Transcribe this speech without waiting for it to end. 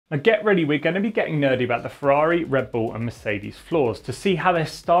Now get ready, we're going to be getting nerdy about the Ferrari, Red Bull and Mercedes floors to see how they're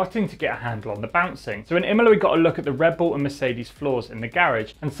starting to get a handle on the bouncing. So in Imola we got a look at the Red Bull and Mercedes floors in the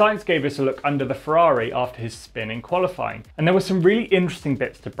garage, and Sainz gave us a look under the Ferrari after his spin in qualifying. And there were some really interesting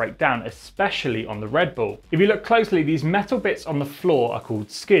bits to break down, especially on the Red Bull. If you look closely, these metal bits on the floor are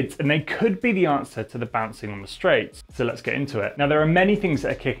called skids, and they could be the answer to the bouncing on the straights. So let's get into it. Now there are many things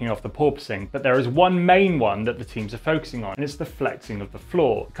that are kicking off the porpoising, but there is one main one that the teams are focusing on, and it's the flexing of the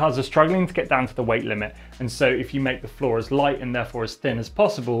floor. Cars are struggling to get down to the weight limit, and so if you make the floor as light and therefore as thin as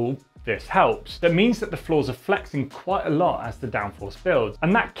possible, this helps. That means that the floors are flexing quite a lot as the downforce builds,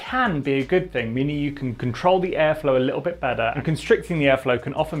 and that can be a good thing, meaning you can control the airflow a little bit better, and constricting the airflow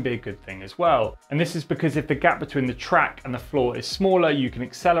can often be a good thing as well. And this is because if the gap between the track and the floor is smaller, you can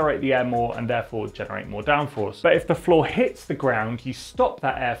accelerate the air more and therefore generate more downforce. But if the floor hits the ground, you stop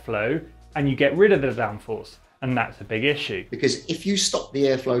that airflow and you get rid of the downforce. And that's a big issue. Because if you stop the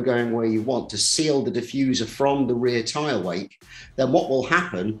airflow going where you want to seal the diffuser from the rear tyre wake, then what will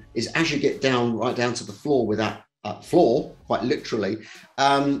happen is as you get down, right down to the floor with that floor, quite literally,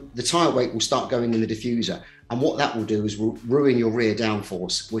 the tyre wake will start going in the diffuser. And what that will do is ruin your rear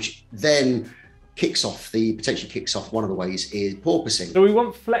downforce, which then potentially kicks off one of the ways is porpoising. So we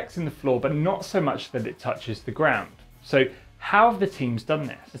want flex in the floor, but not so much that it touches the ground. So how have the teams done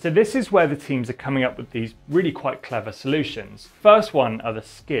this? So this is where the teams are coming up with these really quite clever solutions. First one are the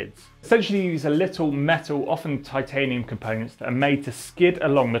skids. Essentially these are little metal, often titanium components that are made to skid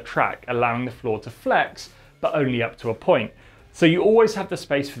along the track, allowing the floor to flex, but only up to a point. So you always have the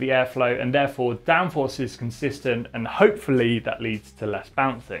space for the airflow, and therefore downforce is consistent, and hopefully that leads to less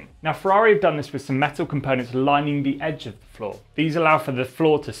bouncing. Now Ferrari have done this with some metal components lining the edge of the floor. These allow for the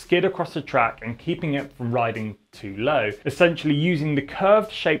floor to skid across the track and keeping it from riding too low, essentially using the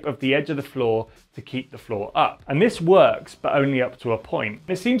curved shape of the edge of the floor to keep the floor up. And this works, but only up to a point.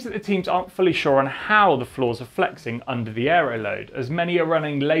 It seems that the teams aren't fully sure on how the floors are flexing under the aero load, as many are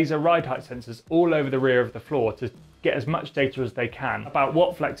running laser ride height sensors all over the rear of the floor to get as much data as they can about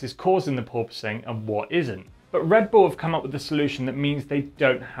what flex is causing the porpoising and what isn't. But Red Bull have come up with a solution that means they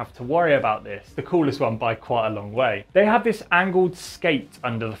don't have to worry about this, the coolest one by quite a long way. They have this angled skate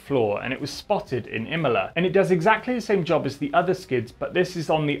under the floor, and it was spotted in Imola, and it does exactly the same job as the other skids, but this is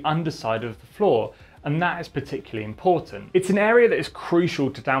on the underside of the floor, and that is particularly important. It's an area that is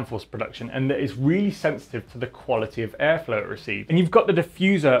crucial to downforce production and that is really sensitive to the quality of airflow it receives. And you've got the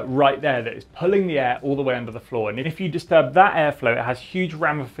diffuser right there that is pulling the air all the way under the floor, and if you disturb that airflow, it has huge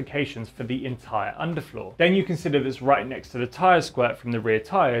ramifications for the entire underfloor. Then you consider this right next to the tyre squirt from the rear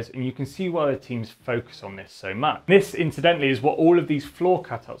tyres, and you can see why the teams focus on this so much. This, incidentally, is what all of these floor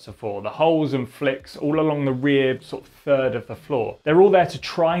cutouts are for, the holes and flicks all along the rear sort of third of the floor. They're all there to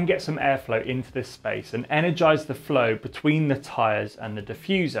try and get some airflow into this space and energize the flow between the tyres and the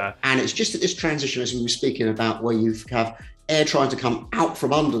diffuser. And it's just at this transition, as we were speaking about, where you have air trying to come out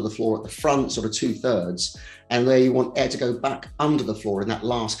from under the floor at the front, sort of 2/3, and where you want air to go back under the floor in that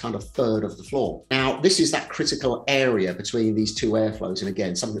last kind of third of the floor. Now, this is that critical area between these two airflows, and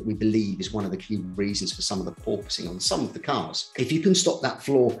again, something that we believe is one of the key reasons for some of the porpoising on some of the cars. If you can stop that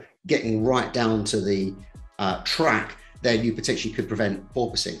floor getting right down to the track, then you potentially could prevent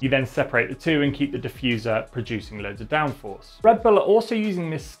porpoising. You then separate the two and keep the diffuser producing loads of downforce. Red Bull are also using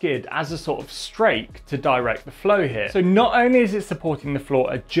this skid as a sort of strake to direct the flow here. So not only is it supporting the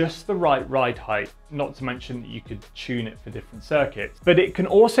floor at just the right ride height, not to mention that you could tune it for different circuits, but it can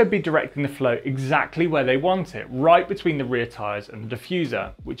also be directing the flow exactly where they want it, right between the rear tyres and the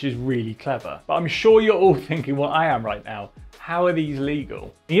diffuser, which is really clever. But I'm sure you're all thinking what I am right now. How are these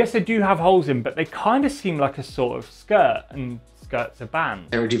legal? And yes, they do have holes in, but they kind of seem like a sort of skirt, and skirts are banned.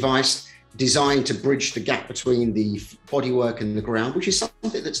 They're a device designed to bridge the gap between the bodywork and the ground, which is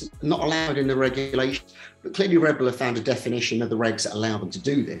something that's not allowed in the regulations. But clearly Red Bull have found a definition of the regs that allow them to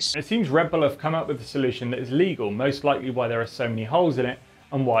do this. It seems Red Bull have come up with a solution that is legal, most likely why there are so many holes in it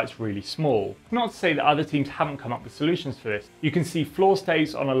and why it's really small. Not to say that other teams haven't come up with solutions for this. You can see floor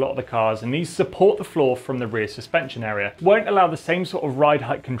stays on a lot of the cars, and these support the floor from the rear suspension area. It won't allow the same sort of ride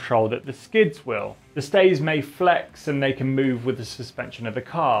height control that the skids will. The stays may flex and they can move with the suspension of the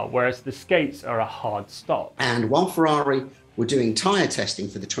car, whereas the skates are a hard stop. And while Ferrari were doing tyre testing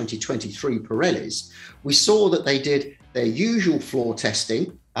for the 2023 Pirellis, we saw that they did their usual floor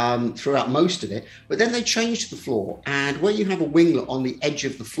testing throughout most of it. But then they changed the floor, and where you have a winglet on the edge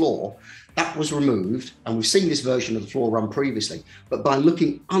of the floor, that was removed, and we've seen this version of the floor run previously. But by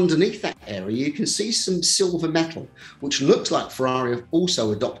looking underneath that area, you can see some silver metal, which looks like Ferrari have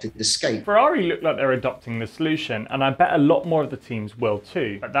also adopted the skate. Ferrari look like they're adopting the solution, and I bet a lot more of the teams will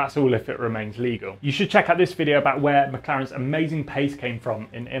too, but that's all if it remains legal. You should check out this video about where McLaren's amazing pace came from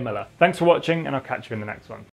in Imola. Thanks for watching, and I'll catch you in the next one.